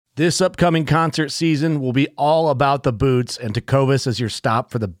This upcoming concert season will be all about the boots, and Tecovas is your stop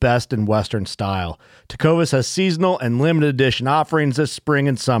for the best in Western style. Tecovas has seasonal and limited edition offerings this spring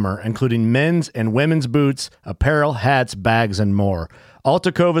and summer, including men's and women's boots, apparel, hats, bags, and more. All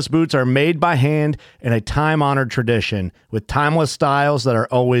Tecovas boots are made by hand in a time-honored tradition with timeless styles that are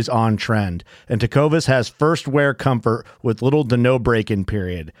always on trend. And Tecovas has first wear comfort with little to no break-in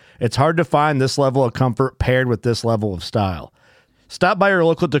period. It's hard to find this level of comfort paired with this level of style. Stop by your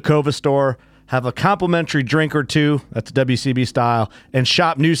local Tecovas store, have a complimentary drink or two, that's WCB style, and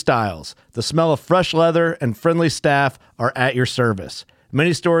shop new styles. The smell of fresh leather and friendly staff are at your service.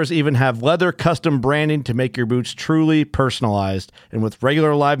 Many stores even have leather custom branding to make your boots truly personalized. And with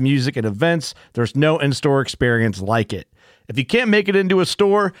regular live music and events, there's no in-store experience like it. If you can't make it into a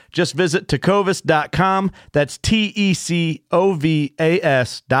store, just visit tecovas.com. That's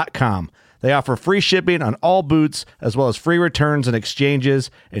TECOVAS.com. They offer free shipping on all boots, as well as free returns and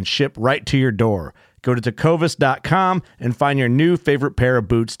exchanges, and ship right to your door. Go to tecovas.com and find your new favorite pair of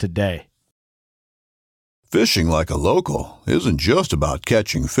boots today. Fishing like a local isn't just about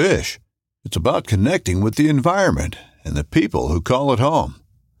catching fish. It's about connecting with the environment and the people who call it home.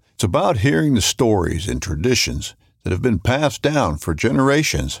 It's about hearing the stories and traditions that have been passed down for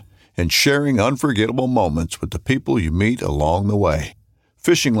generations and sharing unforgettable moments with the people you meet along the way.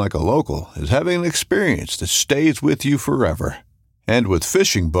 Fishing like a local is having an experience that stays with you forever. And with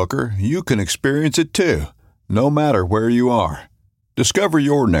Fishing Booker, you can experience it too, no matter where you are. Discover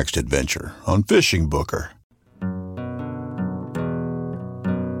your next adventure on Fishing Booker.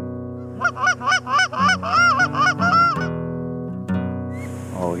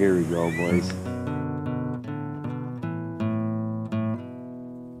 Oh, here we go, boys.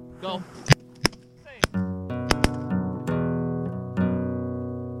 Go.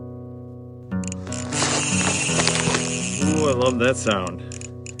 Ooh, I love that sound.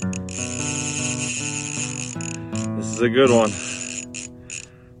 This is a good one.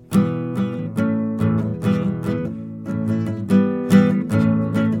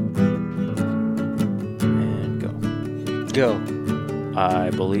 And go. I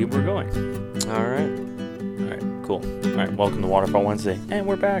believe we're going. All right. All right, cool. All right, welcome to Waterfall Wednesday. And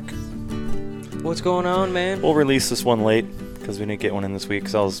we're back. What's going on, man? We'll release this one late because we didn't get one in this week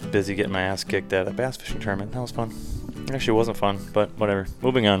because I was busy getting my ass kicked at a bass fishing tournament. That was fun. Actually, it wasn't fun, but whatever.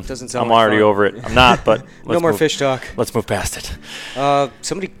 Moving on. Doesn't sound I'm like already fun. over it. I'm not, but No more fish talk. Let's move past it.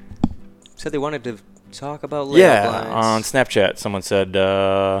 Somebody said they wanted to talk about layout blinds. On Snapchat, someone said,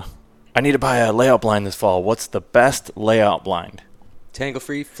 I need to buy a layout blind this fall. What's the best layout blind?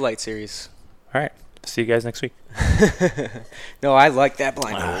 Tangle-free Flight Series. All right. See you guys next week. No, I like that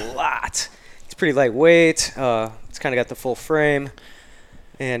blind a lot. It's pretty lightweight. It's kind of got the full frame.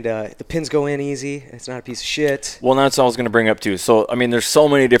 And the pins go in easy. It's not a piece of shit. Well, that's all I was going to bring up, too. So, I mean, there's so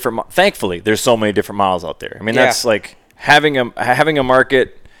many different thankfully, there's so many different models out there. I mean, that's like having a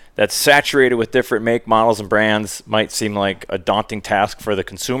market that's saturated with different make, models, and brands might seem like a daunting task for the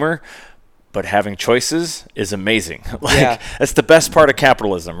consumer, but having choices is amazing. That's the best part of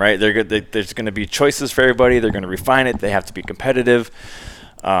capitalism, right? There's going to be choices for everybody. They're going to refine it. They have to be competitive.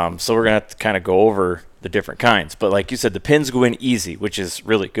 So we're going to have to kind of go over the different kinds. But like you said, the pins go in easy, which is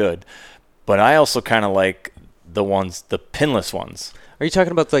really good. But I also kind of like the pinless ones. Are you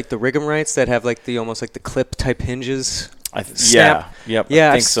talking about like the Rig'em-Rights that have like the almost like the clip type hinges? Yeah, I think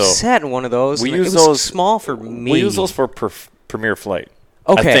so. I sat in one of those. We use it was those small for me. We use those for Premier Flight.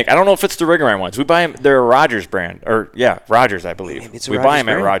 Okay. I don't know if it's the Rig'em-Right ones. We buy them. They're a Rogers brand, Rogers, I believe. It's a we Rogers buy them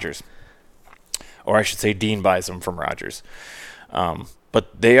at brand? Rogers, or I should say, Dean buys them from Rogers.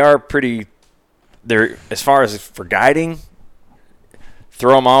 But they are pretty. They're as far as for guiding.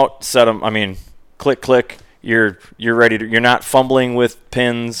 Throw them out, set them. I mean, click. You're ready to. You're not fumbling with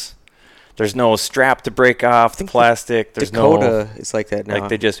pins. There's no strap to break off the plastic. There's Dakota is like that now. Like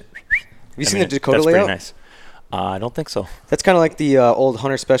they just. Have you seen the Dakota that's layout? Pretty nice. I don't think so. That's kind of like the old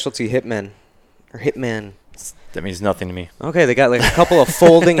Hunter Specialty Hitman. That means nothing to me. Okay, they got like a couple of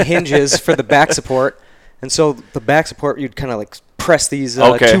folding hinges for the back support. And so the back support, you'd kind of like press these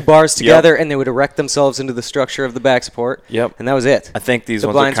two bars together, and they would erect themselves into the structure of the back support. Yep. And that was it. I think these The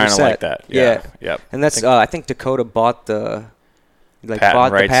ones are blinds were kind of set. like that. Yeah. Yep. And that's I think Dakota bought the Rights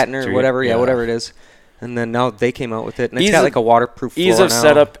patent or to it. whatever. Yeah. Whatever it is. And then now they came out with it, and it's Ease got of- like a waterproof floor Ease of now.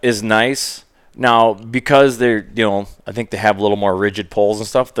 setup is nice. Now, because they're, I think they have a little more rigid poles and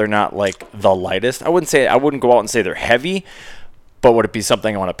stuff, they're not like the lightest. I wouldn't go out and say they're heavy, but would it be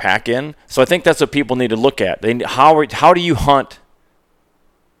something I want to pack in? So I think that's what people need to look at. How do you hunt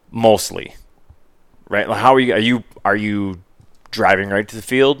mostly? Right? Like how are you driving right to the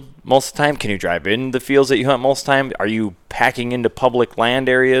field most of the time? Can you drive in the fields that you hunt most of the time? Are you packing into public land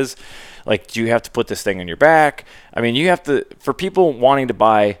areas? Like, do you have to put this thing on your back? I mean, you have to, for people wanting to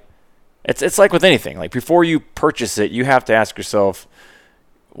buy, it's like with anything. Like, before you purchase it, you have to ask yourself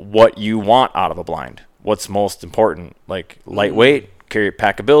what you want out of a blind. What's most important? Like, lightweight,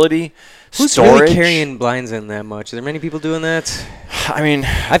 packability, Who's storage. really carrying blinds in that much? Are there many people doing that? I mean,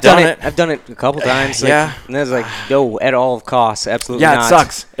 I've done it. I've done it a couple times. Yeah. And that's like, no, at all costs, absolutely Yeah, not. it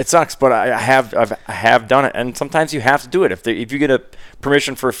sucks. It sucks, but I have done it, and sometimes you have to do it. If you get a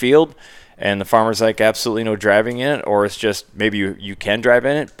permission for a field, and the farmer's like absolutely no driving in it, or it's just maybe you can drive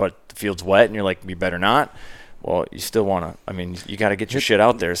in it, but the field's wet, and you're like, you better not. Well, you still want to. I mean, you got to get your shit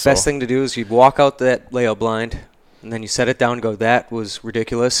out there. So. Best thing to do is you walk out that layout blind, and then you set it down and go, that was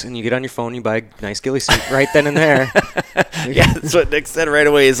ridiculous. And you get on your phone, you buy a nice ghillie suit right then and there. Yeah, that's what Nick said right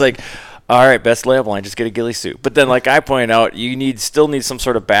away. He's like, all right, best layout blind, just get a ghillie suit. But then, like I pointed out, you still need some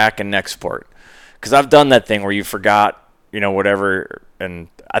sort of back and neck support. Because I've done that thing where you forgot, whatever. And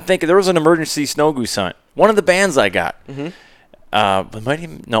I think there was an emergency snow goose hunt. One of the bands I got. Mm-hmm.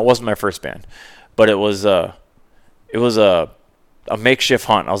 It wasn't my first band. But it was a makeshift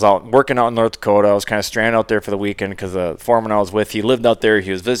hunt. I was out working out in North Dakota. I was kind of stranded out there for the weekend because the foreman I was with, he lived out there.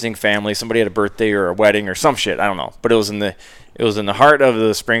 He was visiting family. Somebody had a birthday or a wedding or some shit. I don't know. But it was in the heart of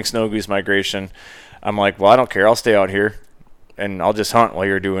the spring snow goose migration. I'm like, well, I don't care. I'll stay out here, and I'll just hunt while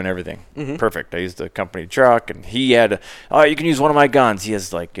you're doing everything. Mm-hmm. Perfect. I used the company truck, and he had, you can use one of my guns. He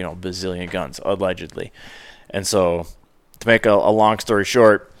has a bazillion guns, allegedly. And so to make a long story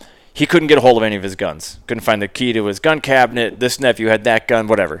short, he couldn't get a hold of any of his guns. Couldn't find the key to his gun cabinet. This nephew had that gun,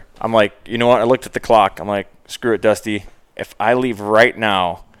 whatever. I'm like, you know what? I looked at the clock. I'm like, screw it, Dusty. If I leave right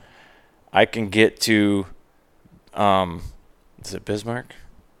now, I can get to, is it Bismarck?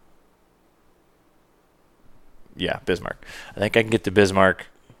 Yeah, Bismarck. I think I can get to Bismarck,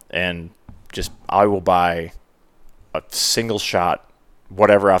 and I will buy a single shot,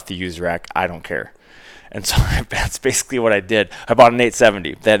 whatever off the used rack. I don't care. And so that's basically what I did. I bought an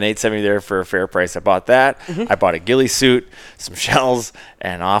 870. They had an 870 there for a fair price. I bought that. Mm-hmm. I bought a ghillie suit, some shells,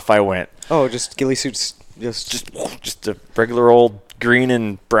 and off I went. Oh, just ghillie suits. Just a regular old green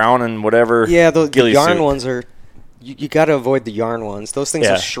and brown and whatever. Yeah, the yarn suit. ones are. You got to avoid the yarn ones. Those things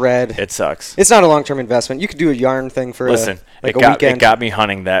will shred. It sucks. It's not a long-term investment. You could do a yarn thing for a weekend. It got me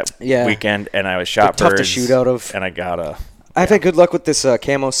hunting that weekend, and I was shot birds. Tough to shoot out of. And I got a. I've had good luck with this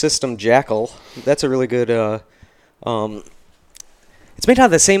Camo System Jackal. That's a really good. It's made out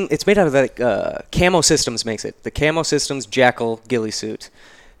of the same. It's made out of the Camo Systems makes it. The Camo Systems Jackal ghillie suit,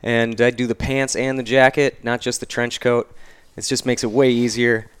 and I do the pants and the jacket, not just the trench coat. It just makes it way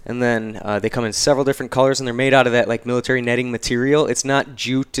easier. And then they come in several different colors, and they're made out of that military netting material. It's not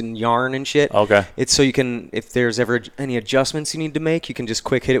jute and yarn and shit. Okay. It's so you can, if there's ever any adjustments you need to make, you can just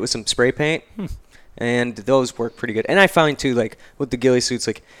quick hit it with some spray paint. And those work pretty good. And I find, too, with the ghillie suits,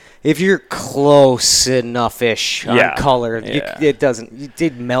 if you're close enough-ish on color, it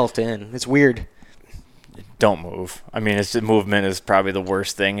did melt in. It's weird. Don't move. I mean, movement is probably the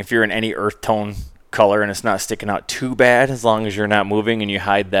worst thing. If you're in any earth tone color and it's not sticking out too bad, as long as you're not moving and you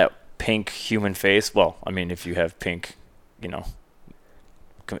hide that pink human face. Well, I mean, if you have pink,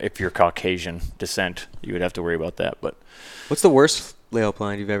 if you're Caucasian descent, you would have to worry about that. But what's the worst layout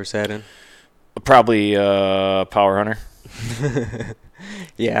blind you've ever sat in? Probably Power Hunter.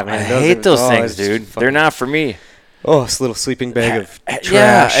 Yeah, man. I hate those things, dude. They're not for me. Oh, this little sleeping bag of trash.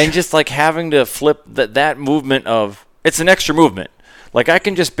 Yeah, and just having to flip that movement of, it's an extra movement. I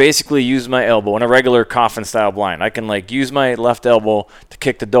can just basically use my elbow in a regular coffin style blind. I can use my left elbow to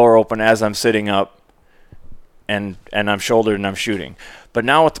kick the door open as I'm sitting up, and I'm shouldered and I'm shooting. But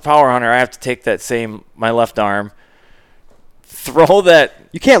now with the Power Hunter, I have to take my left arm, throw that.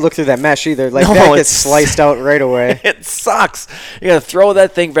 You can't look through that mesh either. That gets sliced out right away. It sucks. You got to throw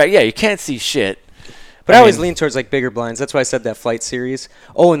that thing back. Yeah, you can't see shit. But I always lean towards bigger blinds. That's why I said that Flight Series.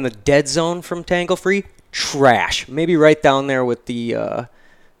 Oh, and the Dead Zone from Tangle Free, trash. Maybe right down there with the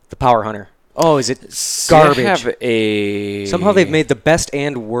Power Hunter. Oh, is it garbage? Somehow they've made the best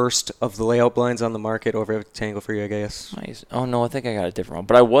and worst of the layout blinds on the market over at Tangle Free, I guess. Nice. Oh, no, I think I got a different one.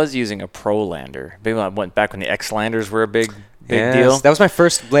 But I was using a Pro Lander. Maybe I went back when the X Landers were a big deal. That was my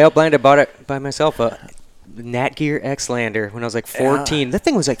first layout blind. I bought it by myself. Nat Gear X Lander when I was 14. That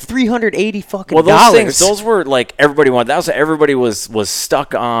thing was $380 fucking dollars. Well, those were everybody wanted. That was everybody was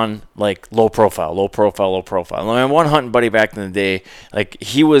stuck on low profile. And my one hunting buddy back in the day,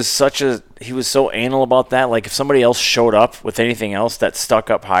 he was so anal about that. If somebody else showed up with anything else that stuck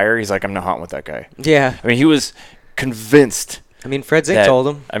up higher, he's like, I'm not hunting with that guy. Yeah. I mean, he was convinced. I mean, Fred Zink told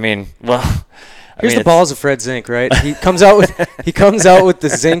him. I mean, well, Here's the balls of Fred Zink, right? He comes out with the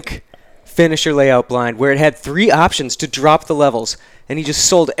Zink finisher layout blind where it had 3 options to drop the levels, and he just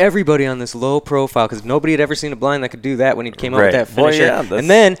sold everybody on this low profile because nobody had ever seen a blind that could do that when he came out with that finisher. Well, yeah, and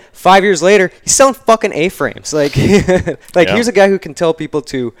then 5 years later, he's selling fucking A-frames. Like, here's a guy who can tell people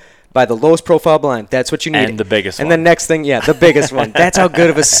to buy the lowest profile blind. That's what you need. And the biggest one. And then next thing, the biggest one. That's how good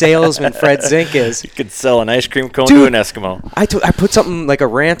of a salesman Fred Zink is. You could sell an ice cream cone to an Eskimo. I put something like a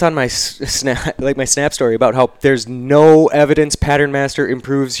rant on my Snap story about how there's no evidence Pattern Master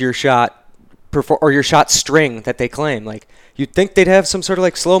improves your shot or your shot string that they claim. Like, you'd think they'd have some sort of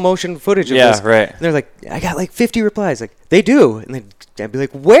like slow motion footage of this. Yeah, right. And they're like, I got like 50 replies. Like, they do. And I'd be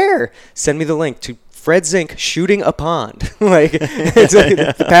like, where? Send me the link to Fred Zink shooting a pond. It's like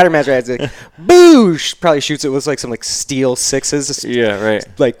the Pattern Master has like, boosh! Probably shoots it with like some like steel 6s. Yeah,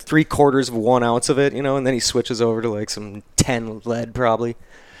 right. Like 3/4 of 1 ounce of it, and then he switches over to like some 10 lead probably.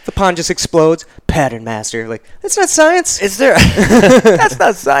 The pond just explodes. Pattern Master. Like, that's not science. Is there? That's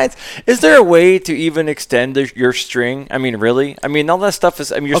not science. Is there a way to even extend your string? I mean, really? I mean, all that stuff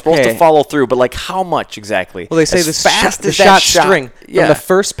is. I mean, you're supposed to follow through, but like, how much exactly? Well, they say the shot string from the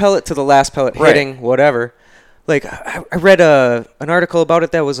first pellet to the last pellet hitting whatever. Like, I read an article about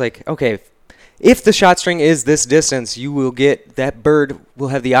it that was like, okay, if the shot string is this distance, you will get that bird will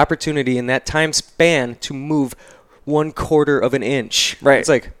have the opportunity in that time span to move 1/4 of an inch. Right. It's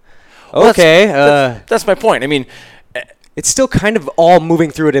like, okay. That's my point. I mean, it's still kind of all moving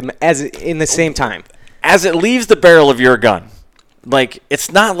through it as in the same time. As it leaves the barrel of your gun, like,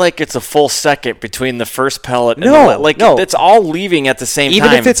 it's not like it's a full second between the first pellet and no. It's all leaving at the same Even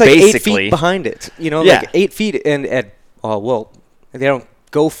time. Even if it's like basically. 8 feet behind it. Like 8 feet and they don't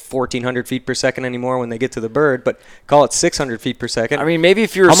go 1,400 feet per second anymore when they get to the bird, but call it 600 feet per second. I mean, maybe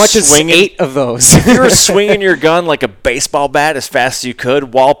if you were How much swinging, is 8 of those? If you were swinging your gun like a baseball bat as fast as you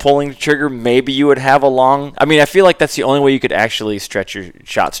could while pulling the trigger, maybe you would have a long. I mean, I feel like that's the only way you could actually stretch your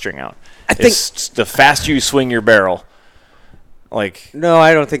shot string out. I think the faster you swing your barrel. Like, no,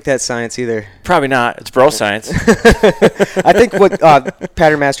 I don't think that's science either. Probably not. It's bro science. I think what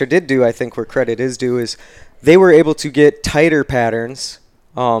Pattern Master did do, I think where credit is due, is they were able to get tighter patterns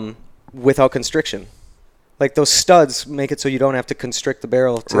without constriction. Like, those studs make it so you don't have to constrict the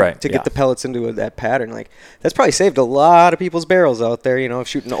barrel to get the pellets into that pattern. Like, that's probably saved a lot of people's barrels out there,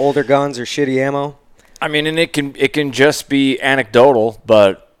 shooting older guns or shitty ammo. I mean, and it can just be anecdotal,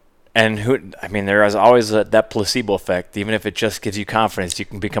 but there is always that placebo effect. Even if it just gives you confidence, you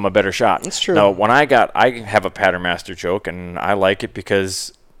can become a better shot. That's true. Now, when I have a Pattern Master choke, and I like it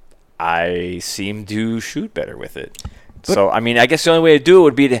because I seem to shoot better with it. But, so, I mean, I guess the only way to do it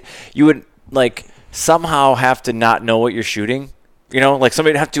would be you would, like, somehow have to not know what you're shooting. Like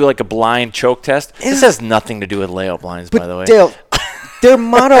somebody would have to do, like, a blind choke test. This has nothing to do with layout blinds, by the way. Dale, their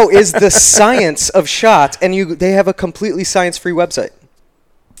motto is the science of shots, and they have a completely science-free website.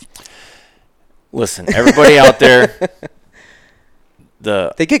 Listen, everybody out there,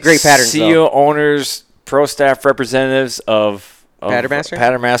 they get great patterns, CEO, owners, pro staff representatives of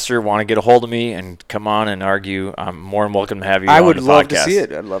Pattern Master want to get a hold of me and come on and argue. I'm more than welcome to have you on the podcast. I would love to see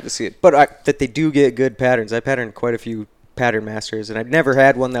it. I'd love to see it. But that they do get good patterns. I patterned quite a few Pattern Masters, and I've never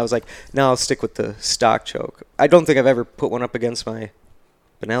had one that was like, no, I'll stick with the stock choke. I don't think I've ever put one up against my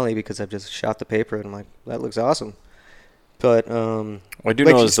Benelli because I've just shot the paper and I'm like, that looks awesome. But I do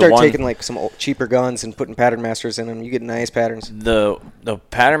like, know you start taking like some cheaper guns and putting Pattern Masters in them, you get nice patterns. The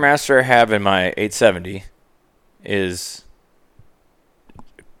Pattern Master I have in my 870 is,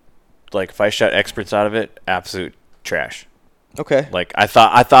 like, if I shot experts out of it, absolute trash. Okay. Like, I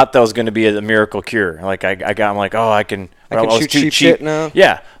thought that was going to be a miracle cure. Like, I'm like, oh, I can shoot cheap shit now.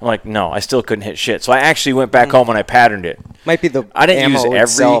 Yeah. I'm like, no, I still couldn't hit shit. So I actually went back home and I patterned it. Might be the I didn't ammo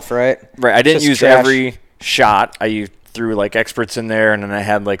use itself, right? Right. I didn't just use trash. every shot. I threw like experts in there, and then I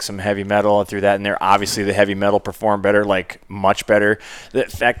had like some heavy metal. I threw that in there. Obviously, the heavy metal performed better, like much better. The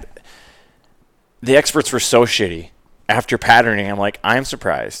fact, the experts were so shitty. After patterning, I'm like, I'm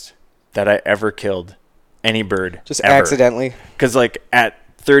surprised that I ever killed any bird just ever. Accidentally. Because like at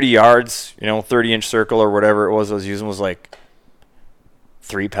 30 yards, 30-inch circle or whatever it was I was using was like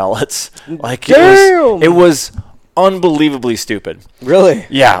 3 pellets. Like damn! It was unbelievably stupid. Really?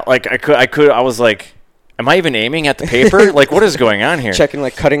 Yeah. Like I was like, am I even aiming at the paper? Like, what is going on here? Checking,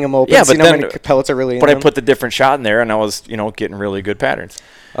 like, cutting them open, yeah, seeing how many pellets are really in them. But I put the different shot in there, and I was, getting really good patterns.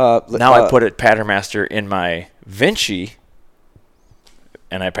 Now I put it Pattern Master in my Vinci,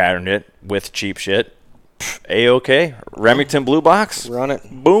 and I patterned it with cheap shit. A-okay. Remington Blue Box. Run it.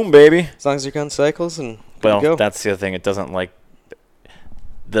 Boom, baby. As long as your gun cycles and well, that's the other thing. It doesn't like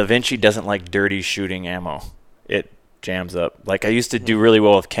the Vinci doesn't like dirty shooting ammo. It jams up. Like I used to do really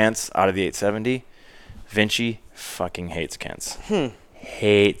well with Kent's out of the 870. Vinci fucking hates Kent's.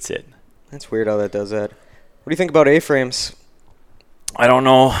 Hates it. That's weird how that does that. What do you think about A-frames? I don't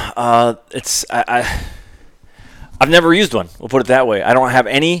know. I've never used one. We'll put it that way. I don't have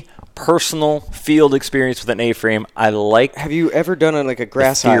any personal field experience with an A-frame. I like. Have you ever done a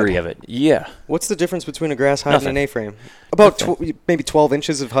grass the theory hide? of it. Yeah. What's the difference between a grass hide Nothing. and an A-frame? About maybe 12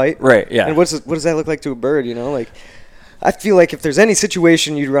 inches of height. Right. Yeah. And what does that look like to a bird? I feel like if there's any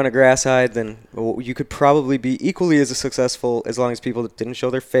situation you'd run a grass hide, then you could probably be equally as successful as long as people didn't show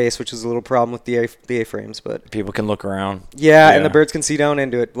their face, which is a little problem with the A-frames. But people can look around. Yeah, and the birds can see down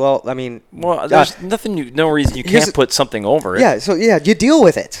into it. Well, I mean, there's no reason you can't put something over it. Yeah, so you deal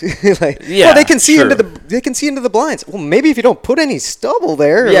with it. They can see into the blinds. Well, maybe if you don't put any stubble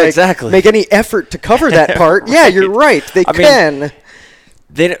there, exactly. Make any effort to cover that part. Right. Yeah, you're right. They can.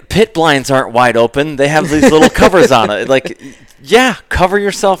 Pit blinds aren't wide open. They have these little covers on it. Cover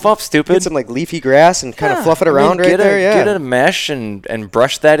yourself up, stupid. Get some leafy grass and kind of fluff it around there. Get a mesh and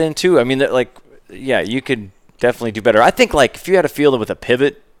brush that in too. I mean, you could definitely do better. I think if you had a field with a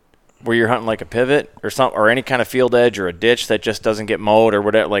pivot, where you're hunting a pivot or any kind of field edge or a ditch that just doesn't get mowed or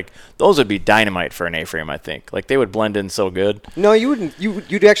whatever, those would be dynamite for an A-frame, I think. They would blend in so good. No, you wouldn't.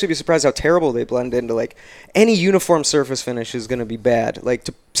 You'd actually be surprised how terrible they blend into. Any uniform surface finish is going to be bad.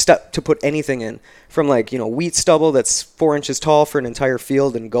 To put anything in from wheat stubble that's 4 inches tall for an entire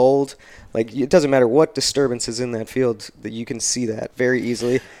field in gold. It doesn't matter what disturbance is in that field, that you can see that very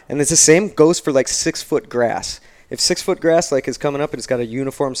easily. And it's the same goes for 6 foot grass. If 6 foot grass is coming up and it's got a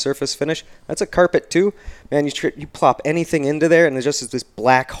uniform surface finish, that's a carpet too. Man, you plop anything into there and there's just this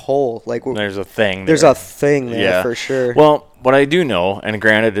black hole. There's a thing. There's a thing there for sure. Well, what I do know, and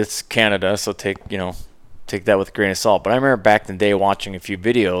granted it's Canada, so take that with a grain of salt. But I remember back in the day watching a few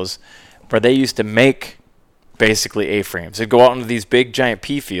videos where they used to make basically A-frames. They'd go out into these big giant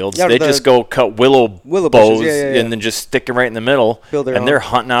pea fields. They just go cut willow bows bushes, and then just stick them right in the middle. They're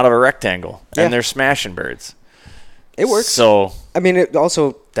hunting out of a rectangle and they're smashing birds. It works. So I mean, it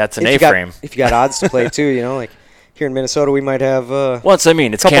also that's an A-frame. If you got odds to play too, here in Minnesota we might have it's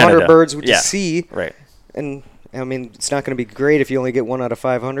Canada. Couple hundred birds to see. Right. And I mean, it's not going to be great if you only get 1 out of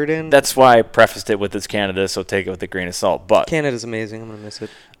 500 in. That's why I prefaced it with it's Canada, so take it with a grain of salt. But Canada's amazing. I'm going to miss it.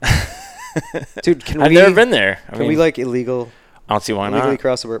 Dude, I've never been there. Can we illegal? I don't see why illegally not.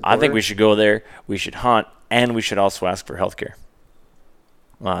 Cross the border? I think we should go there. We should hunt, and we should also ask for health care.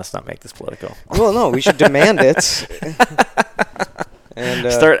 Well, let's not make this political. Well, no, we should demand it.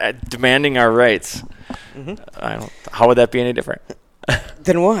 And start demanding our rights. Mm-hmm. How would that be any different?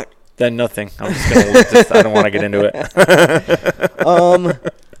 Then what? Then nothing. I'm just gonna. I don't want to get into it.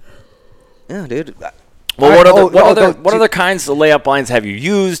 Yeah, dude. Well, what other kinds of layup blinds have you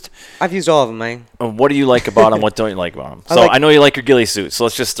used? I've used all of them, man. What do you like about them? What don't you like about them? I know you like your ghillie suit, so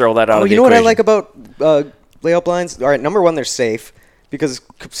let's just throw that out of the equation. What I like about layout blinds? All right, number one, they're safe because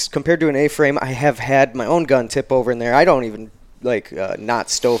compared to an A-frame, I have had my own gun tip over in there. I don't even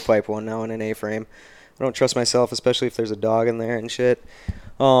not stovepipe one now in an A-frame. I don't trust myself, especially if there's a dog in there and shit.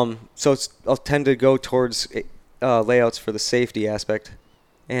 So I'll tend to go towards layouts for the safety aspect,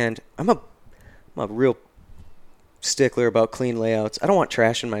 and I'm a real stickler about clean layouts. I don't want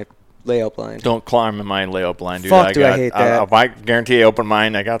trash in my layout blind. Don't climb in my layout blind, dude. Fuck, I hate that. I guarantee I open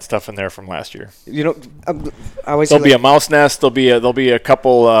mine. I got stuff in there from last year. I always there'll be a mouse nest. There'll be a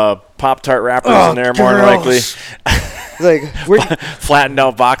couple Pop-Tart wrappers in there, more than likely. Flattened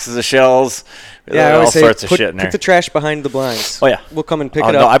out boxes of shells. Yeah, I always all sorts of shit in there. Put the trash behind the blinds. Oh yeah, we'll come and pick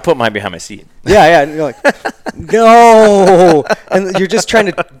it up. No, I put mine behind my seat. Yeah, and you're like, no, and you're just trying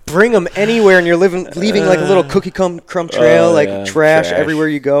to bring them anywhere, and you're leaving a little cookie crumb trail, trash everywhere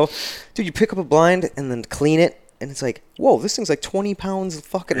you go. Dude, you pick up a blind and then clean it, and it's like, whoa, this thing's 20 pounds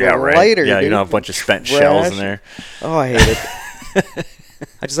fucking lighter. Yeah, dude. you don't have a bunch of spent shells in there. Oh, I hate it.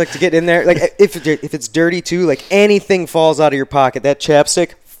 I just like to get in there. If it's dirty too, anything falls out of your pocket, that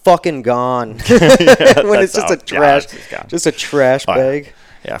chapstick. Fucking gone. When it's just a trash bag.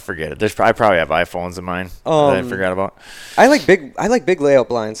 Yeah, forget it. I probably have iPhones in mine that I forgot about. I like big layout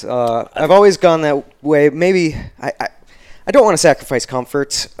blinds. I've always gone that way. Maybe I don't want to sacrifice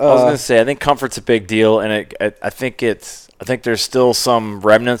comfort. I was gonna say I think comfort's a big deal, and I think there's still some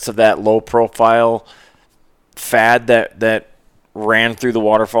remnants of that low profile fad that ran through the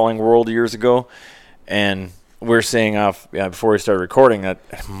waterfalling world years ago, and we're seeing before we started recording that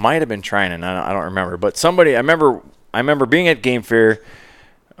it might have been Trinan. I don't remember, but I remember being at Game Fair,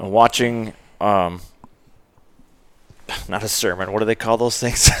 watching not a sermon. What do they call those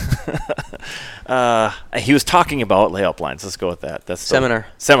things? He was talking about layout blinds. Let's go with that. That's seminar.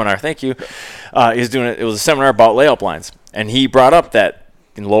 Seminar. Thank you. He was doing it. It was a seminar about layout blinds, and he brought up that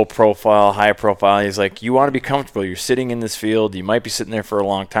in low profile, high profile. He's like, you want to be comfortable. You're sitting in this field. You might be sitting there for a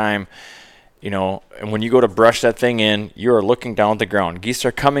long time. And when you go to brush that thing in, you are looking down at the ground. Geese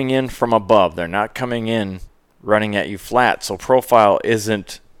are coming in from above. They're not coming in running at you flat. So profile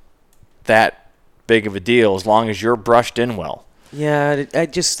isn't that big of a deal as long as you're brushed in well. Yeah, I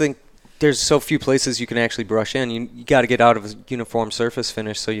just think there's so few places you can actually brush in. You got to get out of a uniform surface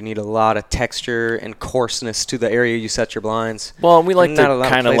finish, so you need a lot of texture and coarseness to the area you set your blinds. Well, and we like to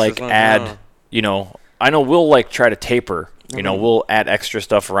kind of like add, I know we'll like try to taper. We'll add extra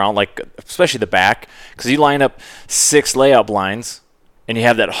stuff around, like especially the back, because you line up 6 layout blinds, and you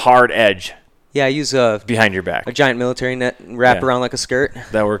have that hard edge. Yeah, I use behind your back a giant military net and wrap around like a skirt.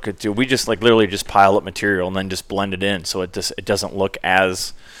 That work could too. We just like literally just pile up material and then just blend it in, so it doesn't look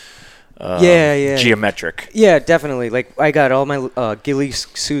as geometric. Yeah, definitely. Like I got all my ghillie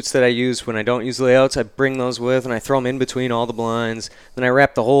suits that I use when I don't use layouts. I bring those with, and I throw them in between all the blinds. Then I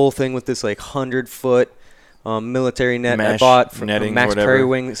wrap the whole thing with this like 100-foot. Military net I bought from Max Prairie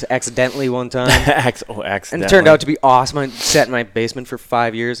Wings accidentally one time. Accidentally. And it turned out to be awesome. I sat in my basement for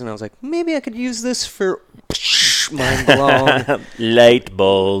 5 years, and I was like, maybe I could use this for mind blown. Light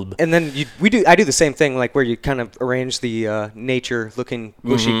bulb. And then I do the same thing, like where you kind of arrange the nature-looking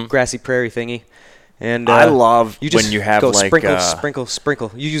bushy, grassy prairie thingy. And I love you just when you have go like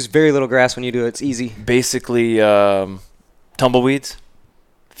sprinkle. You use very little grass when you do it. It's easy. Basically, tumbleweeds.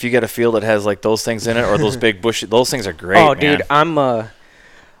 If you get a field that has like those things in it or those big bushes, those things are great. Oh, dude,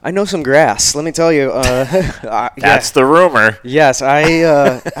 I know some grass. Let me tell you. That's the rumor. Yes,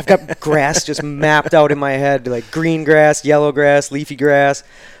 I've got grass just mapped out in my head, like green grass, yellow grass, leafy grass.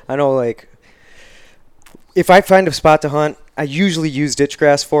 I know, like, if I find a spot to hunt, I usually use ditch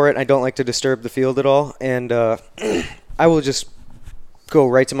grass for it. I don't like to disturb the field at all, and I will just go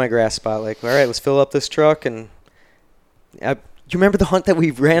right to my grass spot. Like, all right, let's fill up this truck, and you remember the hunt that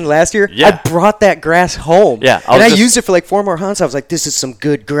we ran last year? Yeah. I brought that grass home. Yeah. I used it for like 4 more hunts. I was like, this is some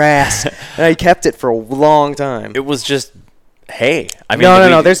good grass. And I kept it for a long time. It was just hay. I mean,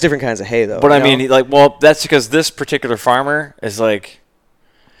 no. There's different kinds of hay, though. But I mean, like, well, that's because this particular farmer is like,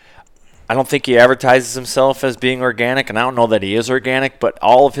 I don't think he advertises himself as being organic, and I don't know that he is organic, but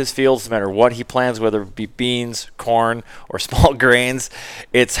all of his fields, no matter what he plants, whether it be beans, corn, or small grains,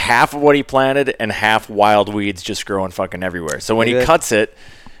 it's half of what he planted and half wild weeds just growing fucking everywhere. So when he cuts it,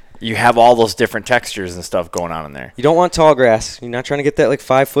 you have all those different textures and stuff going on in there. You don't want tall grass. You're not trying to get that like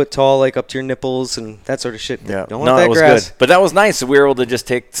 5 foot tall, like up to your nipples and that sort of shit. Yeah. Don't want that grass. Good. But that was nice. We were able to just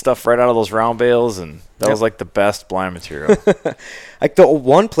take stuff right out of those round bales, and that was like the best blind material. Like the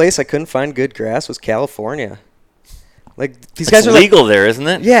one place I couldn't find good grass was California. Like these guys are legal there, isn't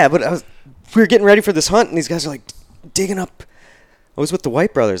it? Yeah, but we were getting ready for this hunt, and these guys are like digging up. I was with the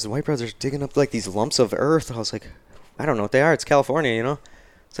White Brothers. The White Brothers are digging up like these lumps of earth. I was like, I don't know what they are. It's California, you know.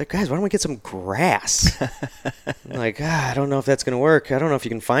 It's like, guys, why don't we get some grass? I'm like, I don't know if that's going to work. I don't know if you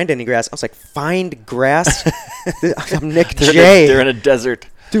can find any grass. I was like, find grass? I'm Nick J. They're in a desert.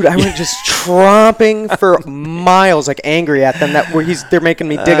 Dude, I went just tromping for miles, like angry at them they're making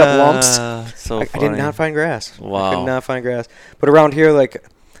me dig up lumps. So I did not find grass. Wow. I could not find grass. But around here, like,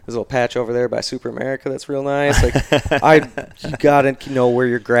 there's a little patch over there by Super America that's real nice. Like, you gotta know where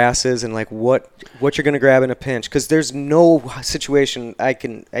your grass is and like what you're gonna grab in a pinch, because there's no situation I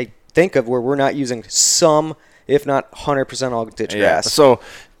think of where we're not using some, if not 100%, all ditch grass. So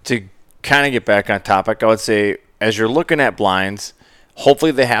to kind of get back on topic, I would say as you're looking at blinds, hopefully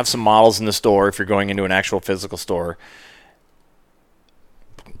they have some models in the store. If you're going into an actual physical store,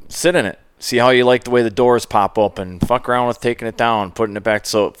 sit in it. See how you like the way the doors pop up, and fuck around with taking it down, putting it back.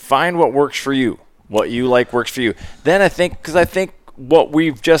 So find what works for you. What you like works for you. Then I think what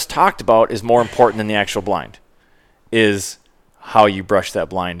we've just talked about is more important than the actual blind, is how you brush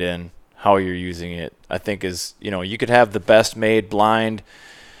that blind in, how you're using it. I think is, you could have the best made blind,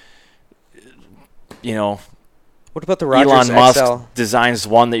 What about the Rogers Elon Musk XL? designs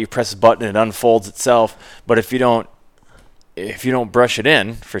one that you press a button and it unfolds itself. But if you don't brush it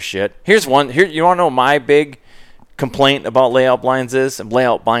in for shit, here's one. Here, you want to know my big complaint about layout blinds is, and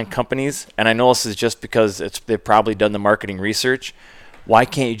layout blind companies, and I know this is just because they've probably done the marketing research. Why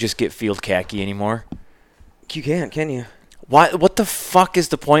can't you just get field khaki anymore? You can't, can you? Why? What the fuck is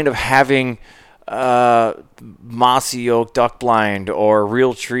the point of having mossy oak duck blind or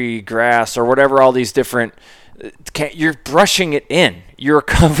real tree grass or whatever? All these different. You're brushing it in. You're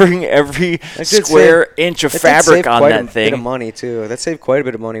covering every square inch of fabric on that thing. That saved quite a bit of money too. That saved quite a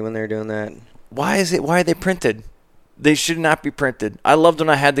bit of money when they were doing that. Why are they printed? They should not be printed. I loved when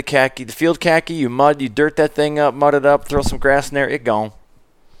I had the khaki, the field khaki. You dirt that thing up, mud it up, throw some grass in there, it's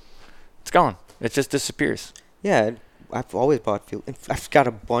gone. It just disappears. Yeah, I've always bought field. I've got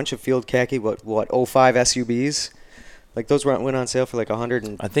a bunch of field khaki. What 05 SUBs? Like those went on sale for like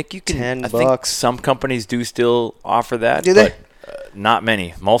 $110. I think you can. I think some companies do still offer that. Do they? But, not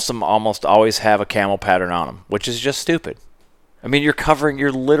many. Most of them almost always have a camel pattern on them, which is just stupid. I mean,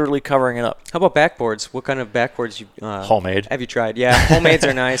 you're literally covering it up. How about backboards? What kind of backboards homemade? Have you tried? Yeah, homemades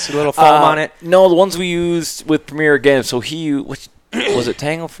are nice. A little foam on it. No, the ones we used with Premier again. So which was it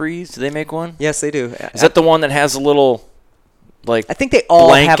Tangle Freeze? Do they make one? Yes, they do. Is that the one that has a little, like, I think they all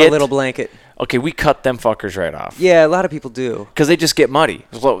blanket? have a little blanket. Okay, we cut them fuckers right off. Yeah, a lot of people do. Because they just get muddy.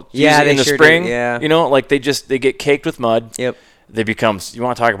 So yeah, in the sure spring, do. Yeah. you know, like they get caked with mud. Yep. They become, you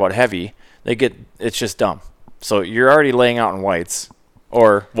want to talk about heavy, it's just dumb. So you're already laying out in whites.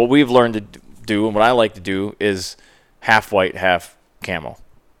 Or what we've learned to do, and what I like to do, is half white, half camo.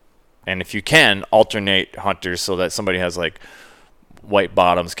 And if you can, alternate hunters so that somebody has like white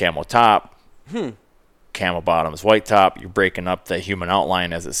bottoms, camo top, camo bottoms, white top. You're breaking up the human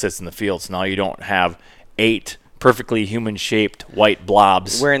outline as it sits in the field. So now you don't have 8 perfectly human-shaped white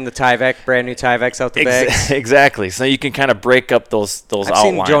blobs. Wearing the Tyvek, brand new Tyveks out the bags. Exactly. So you can kind of break up those outlines.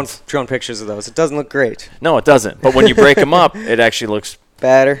 I've seen drone pictures of those. It doesn't look great. No, it doesn't. But when you break them up, it actually looks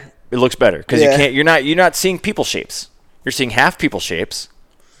better. It looks better because you're not seeing people shapes. You're seeing half people shapes,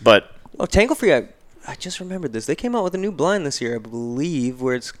 but Tangle Free. I just remembered this. They came out with a new blind this year, I believe,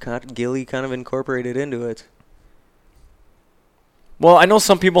 where it's got ghillie kind of incorporated into it. Well, I know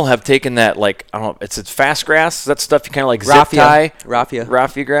some people have taken that, like, I don't know, it's fast grass. That stuff you kind of like zip tie.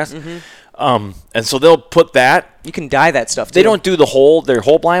 Raffia grass. Mm-hmm. And so they'll put that. You can dye that stuff too. They don't do their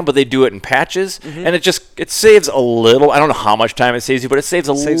whole blind, but they do it in patches. Mm-hmm. And it saves a little. I don't know how much time it saves you, but it saves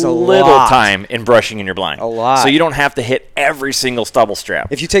a little time in brushing in your blind. A lot. So you don't have to hit every single stubble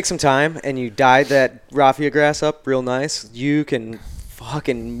strap. If you take some time and you dye that raffia grass up real nice, you can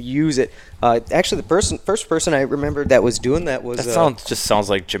fucking use it. Actually, the first person I remember that was doing that was... That sounds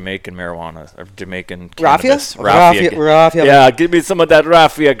like Jamaican marijuana or Jamaican raffia? cannabis. Raffia. Yeah, give me some of that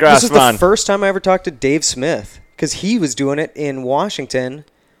raffia grass, This was the first time I ever talked to Dave Smith because he was doing it in Washington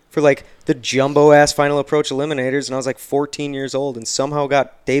for like the jumbo-ass Final Approach Eliminators, and I was like 14 years old and somehow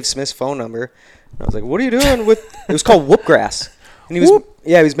got Dave Smith's phone number. And I was like, what are you doing with... It was called Whoopgrass. And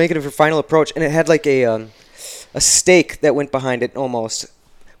he was making it for Final Approach, and it had like a stake that went behind it almost.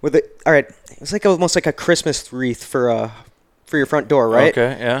 It was like almost like a Christmas wreath for your front door, right?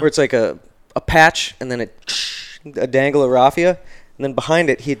 Okay, yeah. Where it's like a patch and then a dangle of raffia, and then behind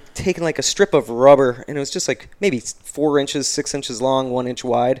it he'd taken like a strip of rubber, and it was just like maybe 4 inches, 6 inches long, 1 inch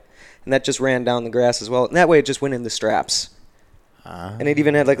wide, and that just ran down the grass as well. And that way it just went in the straps. And it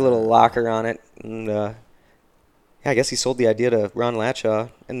even had like a little locker on it, and I guess he sold the idea to Ron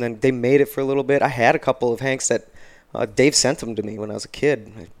Latshaw, and then they made it for a little bit. I had a couple of hanks that Dave sent them to me when I was a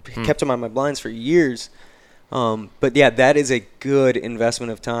kid. I kept them on my blinds for years. But yeah, that is a good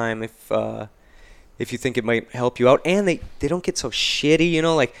investment of time if you think it might help you out. And they don't get so shitty, you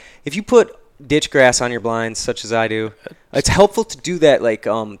know. Like if you put ditch grass on your blinds, such as I do, it's helpful to do that like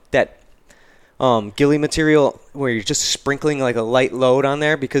that ghillie material where you're just sprinkling like a light load on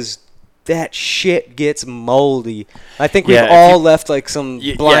there because that shit gets moldy. I think we've all left like some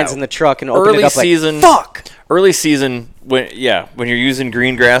blinds in the truck and opened it up like, fuck! Early season, when you're using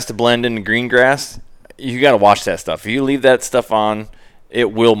green grass to blend into green grass, you got to watch that stuff. If you leave that stuff on,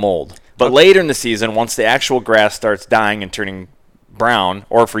 it will mold. But later in the season, once the actual grass starts dying and turning brown,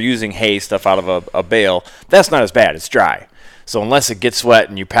 or if we're using hay stuff out of a bale, that's not as bad. It's dry. So unless it gets wet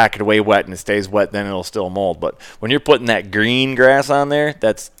and you pack it away wet and it stays wet, then it'll still mold. But when you're putting that green grass on there,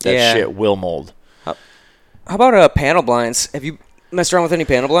 that shit will mold. How about panel blinds? Have you messed around with any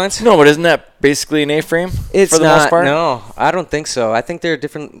panel blinds? No, but isn't that basically an A-frame for the most part? No, I don't think so. I think they're a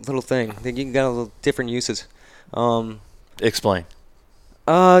different little thing. I think you can get a little different uses. Explain.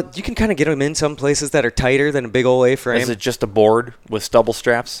 You can kind of get them in some places that are tighter than a big old A-frame. Is it just a board with stubble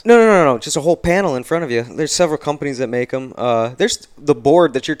straps? No. Just a whole panel in front of you. There's several companies that make them. There's the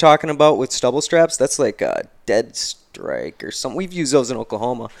board that you're talking about with stubble straps. That's like a Dead Strike or something. We've used those in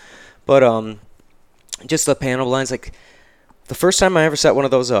Oklahoma. But just the panel blinds, like the first time I ever set one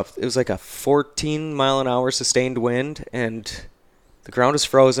of those up, it was like a 14-mile-an-hour sustained wind, and the ground was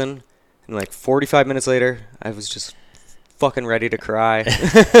frozen. And like 45 minutes later, I was just fucking ready to cry.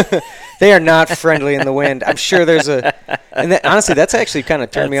 They are not friendly in the wind. I'm sure there's honestly, that's actually kind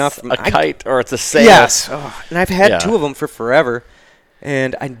of turned me off. A kite or it's a sail. Yes. Oh, and I've had 2 of them for forever.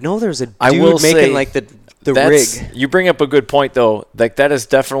 And I know there's a dude making like the rig. You bring up a good point though. Like that is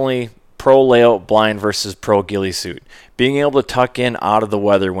definitely pro layout blind versus pro ghillie suit. Being able to tuck in out of the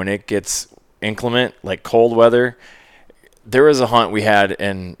weather when it gets inclement, like cold weather. There was a hunt we had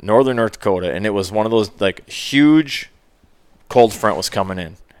in northern North Dakota, and it was one of those like huge cold front was coming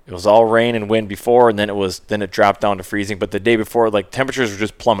in. It was all rain and wind before, and then it dropped down to freezing. But the day before, like, temperatures were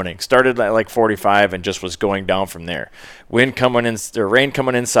just plummeting. Started at like 45 and just was going down from there. Wind coming in, or rain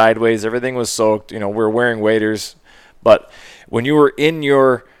coming in sideways. Everything was soaked. We were wearing waders. But when you were in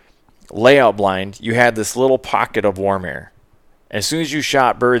your layout blind, you had this little pocket of warm air. As soon as you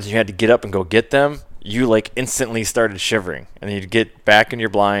shot birds, you had to get up and go get them. You like instantly started shivering, and then you'd get back in your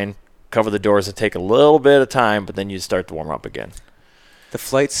blind, cover the doors. It'd take a little bit of time, but then you'd start to warm up again. The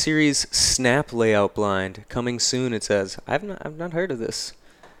Flight Series Snap Layout Blind coming soon. It says I've not heard of this.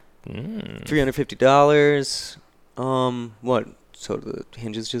 $350. What? So the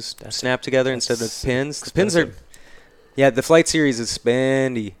hinges just snap together instead of pins. The pins are. Yeah, the Flight Series is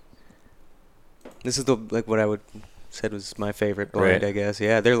spendy. This is what I would said was my favorite blind, right. I guess.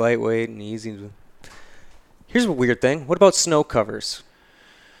 Yeah, they're lightweight and easy. Here's a weird thing. What about snow covers?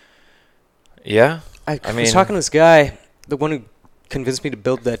 Yeah, I was talking to this guy, the one who convinced me to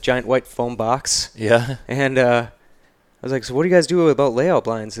build that giant white foam box. Yeah. And I was like, so what do you guys do about layout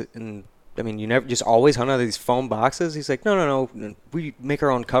blinds? And I mean, you never just always hunt out of these foam boxes? He's like, no. We make our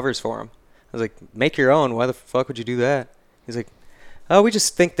own covers for them. I was like, make your own? Why the fuck would you do that? He's like, oh, we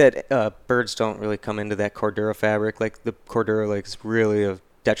just think that birds don't really come into that Cordura fabric. Like, the Cordura is really a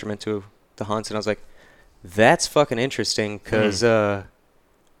detriment to the hunts. And I was like, that's fucking interesting, because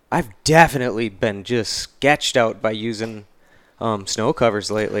I've definitely been just sketched out by using snow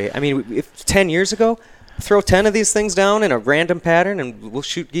covers lately. I mean, if 10 years ago, throw 10 of these things down in a random pattern and we'll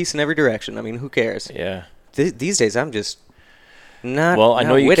shoot geese in every direction. I mean, who cares? Yeah. These days, I'm just not. Well, I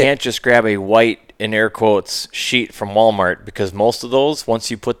know you can't just grab a white, in air quotes, sheet from Walmart, because most of those,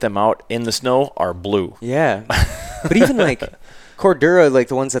 once you put them out in the snow, are blue. Yeah. But even like Cordura, like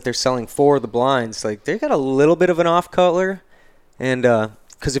the ones that they're selling for the blinds, like they got a little bit of an off color. And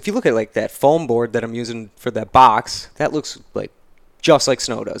because if you look at like that foam board that I'm using for that box, that looks like just like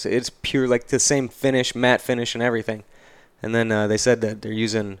snow does. It's pure, like the same finish, matte finish and everything. And then they said that they're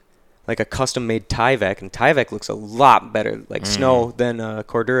using like a custom-made Tyvek, and Tyvek looks a lot better like snow than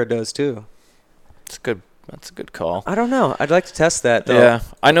Cordura does too. That's a good call. I don't know. I'd like to test that though. Yeah,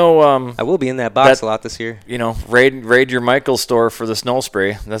 I know. I will be in that box a lot this year. Raid your Michaels store for the snow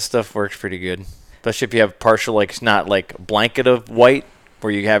spray. That stuff works pretty good, especially if you have partial, like, it's not like blanket of white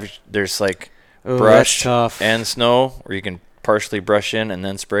where you have there's like brush and snow, where you can partially brush in and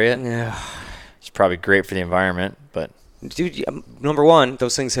then spray it. Yeah, it's probably great for the environment, but. Dude, number one,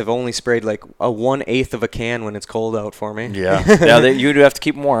 those things have only sprayed like a 1/8 of a can when it's cold out for me. Yeah, you do have to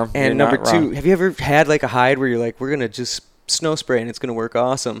keep them warm. And number two, have you ever had like a hide where you're like, we're gonna just snow spray and it's gonna work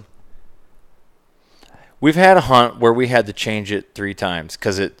awesome? We've had a hunt where we had to change it 3 times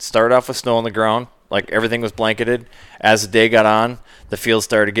because it started off with snow on the ground, like everything was blanketed. As the day got on, the field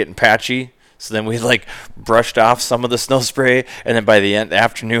started getting patchy. So then we like brushed off some of the snow spray, and then by the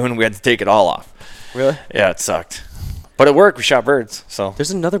afternoon, we had to take it all off. Really? Yeah, it sucked. But it worked. We shot birds. So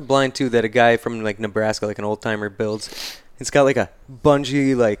there's another blind too that a guy from like Nebraska, like an old timer, builds. It's got like a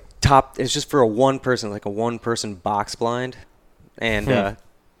bungee like top. It's just for a one person box blind. And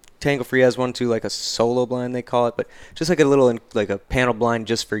Tangle Free has one too, like a solo blind they call it, but just like a little like a panel blind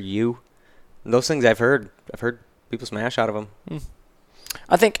just for you. And those things I've heard people smash out of them.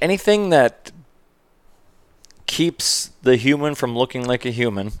 I think anything that keeps the human from looking like a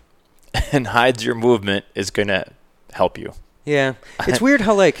human and hides your movement is gonna help you. Yeah. It's weird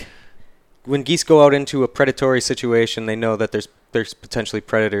how, like, when geese go out into a predatory situation, they know that there's potentially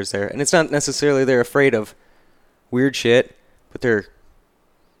predators there. And it's not necessarily they're afraid of weird shit, but they're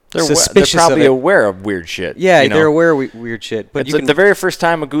suspicious. They're probably of it. aware of weird shit. Yeah, they're aware of weird shit. But the very first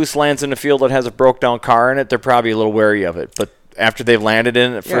time a goose lands in a field that has a broke down car in it, they're probably a little wary of it. But after they've landed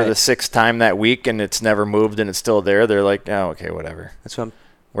in it for the 6th time that week and it's never moved and it's still there, they're like, oh, okay, whatever. That's what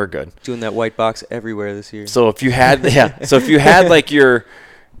we're good. Doing that white box everywhere this year. So if you had, like your,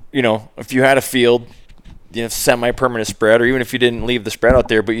 if you had a field, semi-permanent spread, or even if you didn't leave the spread out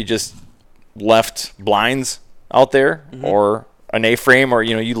there, but you just left blinds out there or an A-frame, or,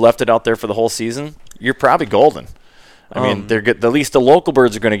 you left it out there for the whole season, you're probably golden. I mean, they're good. At least the local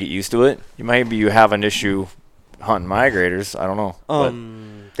birds are going to get used to it. You have an issue hunting migrators. I don't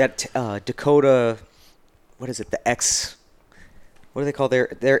know. That Dakota, what is it? The X. What do they call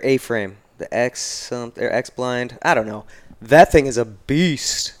their A-frame? The X, their X blind? I don't know. That thing is a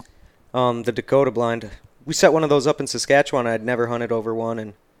beast. The Dakota blind. We set one of those up in Saskatchewan. I'd never hunted over one,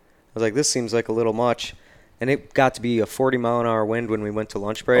 and I was like, this seems like a little much. And it got to be a 40-mile-an-hour wind when we went to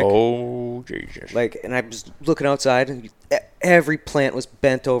lunch break. Oh, Jesus. And I was looking outside, and every plant was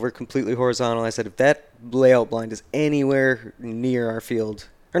bent over completely horizontal. I said, if that layout blind is anywhere near our field,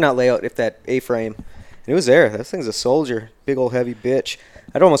 or not layout, if that A-frame It was there. That thing's a soldier. Big old heavy bitch.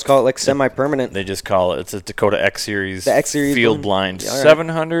 I'd almost call it like semi-permanent. They just call it. It's a Dakota X Series. The X Series field blind. All right.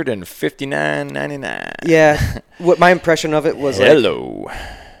 $759.99. Yeah. What my impression of it was Hello.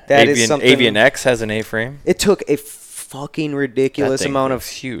 that is something. Avian X has an A-frame. It took a fucking ridiculous amount of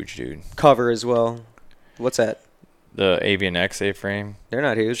huge, dude. cover as well. What's that? The Avian X A-frame. They're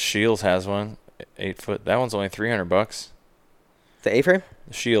not huge. Shields has one, 8 foot. That one's only $300. The A-frame?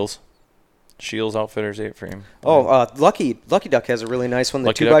 Shields Outfitters A-frame. Oh, Lucky Duck has a really nice one.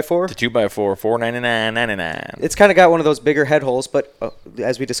 The 2x4. The 2x4, $499.99. It's kind of got one of those bigger head holes, but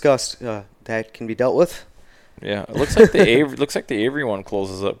as we discussed, that can be dealt with. Yeah, it looks like the Avery one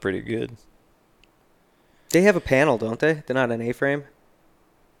closes up pretty good. They have a panel, don't they? They're not an A-frame.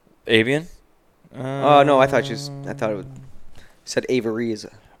 Avian? No, I thought it said Avery's.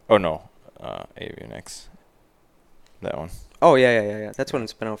 Oh no, Avian X. That one. Oh yeah. That's when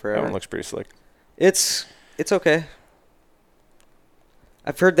it's been out forever. That one looks pretty slick. It's okay.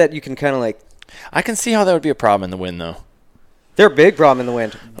 I've heard that you can kind of like. I can see how that would be a problem in the wind, though. They're a big problem in the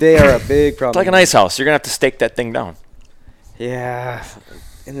wind. They are a big problem. It's like an ice house. You're gonna have to stake that thing down. Yeah,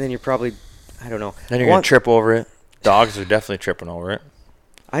 and then you're probably, I don't know. Then you're gonna trip over it. Dogs are definitely tripping over it.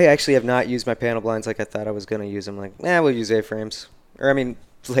 I actually have not used my panel blinds like I thought I was gonna use them. Like, we'll use A-frames, or I mean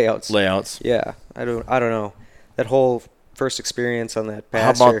layouts. Yeah, I don't know. That whole first experience on that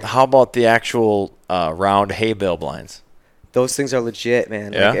pasture. How about the actual round hay bale blinds? Those things are legit,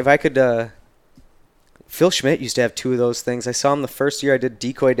 man. Yeah? Like if I could. Phil Schmidt used to have 2 of those things. I saw him the first year I did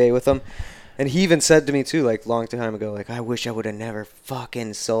decoy day with him. And he even said to me, too, like, long time ago, like, I wish I would have never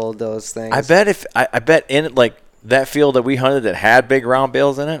fucking sold those things. I bet in, like, that field that we hunted that had big round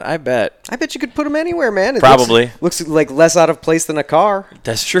bales in it, I bet you could put them anywhere, man. It probably. Looks like less out of place than a car.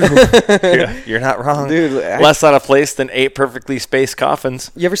 That's true. You're not wrong. Dude, less out of place than 8 perfectly spaced coffins.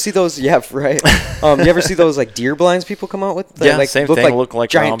 You ever see those? Yeah, right. You ever see those, like, deer blinds people come out with? That, Yeah, like, same thing. Look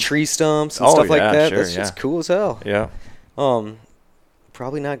like giant round tree stumps and stuff like that. Sure, That's just cool as hell. Yeah.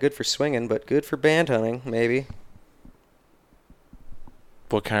 Probably not good for swinging, but good for band hunting, maybe.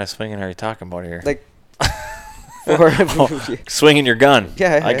 What kind of swinging are you talking about here? Like, swinging your gun.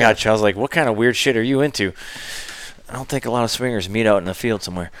 Yeah, I got you. I was like, what kind of weird shit are you into? I don't think a lot of swingers meet out in the field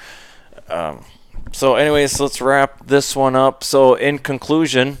somewhere. So anyways, let's wrap this one up. So in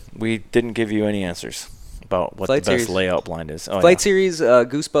conclusion, we didn't give you any answers about what Flight the best series. layout blind is. Flight Series,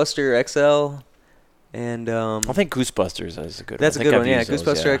 Goosebuster XL, and I think Goosebusters is a good that's one. a good one. I've Yeah, used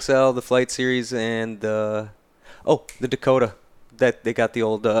those, Goosbuster XL, the Flight Series, and the Dakota. That they got the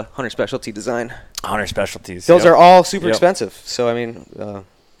old Hunter Specialty design. Hunter Specialties. Those are all super Yep. expensive. So I mean,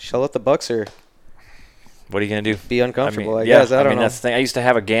 shell out the bucks or What are you gonna do? be uncomfortable. I yeah, guess I don't know. That's the thing. I used to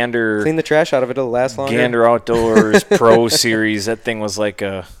have a Gander. Clean the trash out of it; it'll last longer. Gander Outdoors Pro Series. That thing was like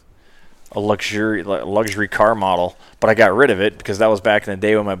a luxury car model, but I got rid of it because that was back in the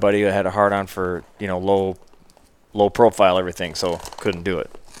day when my buddy had a hard on for low profile everything, so couldn't do it.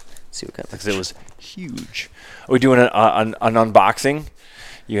 Let's see what kind because it was huge. Are we doing an unboxing?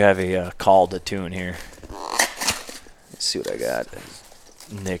 You have a call to tune here. Let's see what I got.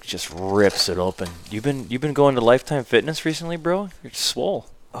 Nick just rips it open. You've been going to Lifetime Fitness recently, bro? You're swole.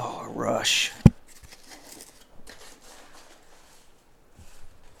 Oh, a Rush.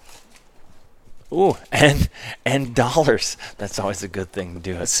 Ooh, and dollars. That's always a good thing to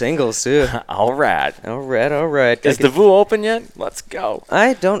do. Singles too. All right. Is the VU open yet? Let's go.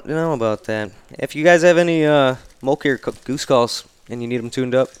 I don't know about that. If you guys have any Mulcair goose calls and you need them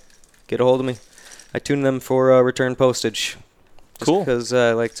tuned up, get a hold of me. I tune them for return postage. Cool. Because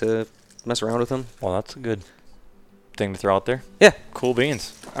I like to mess around with them. Well, that's a good thing to throw out there. Yeah. Cool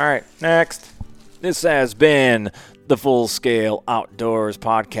beans. All right, next. This has been the Full Scale Outdoors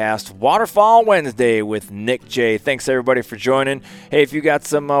Podcast, Waterfall Wednesday with Nick J. Thanks, everybody, for joining. Hey, if you got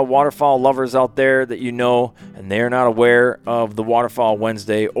some waterfall lovers out there that you know and they're not aware of the Waterfall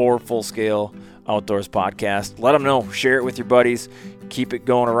Wednesday or Full Scale Outdoors Podcast, let them know. Share it with your buddies. Keep it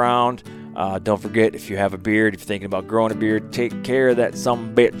going around. Don't forget, if you have a beard, if you're thinking about growing a beard, take care of that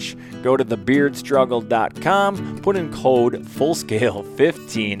sumbitch. Go to thebeardstruggle.com, put in code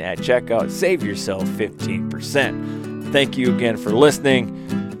FULLSCALE15 at checkout, save yourself 15%. Thank you again for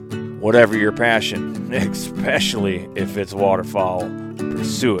listening. Whatever your passion, especially if it's waterfowl,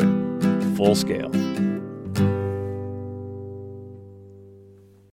 pursue it full scale.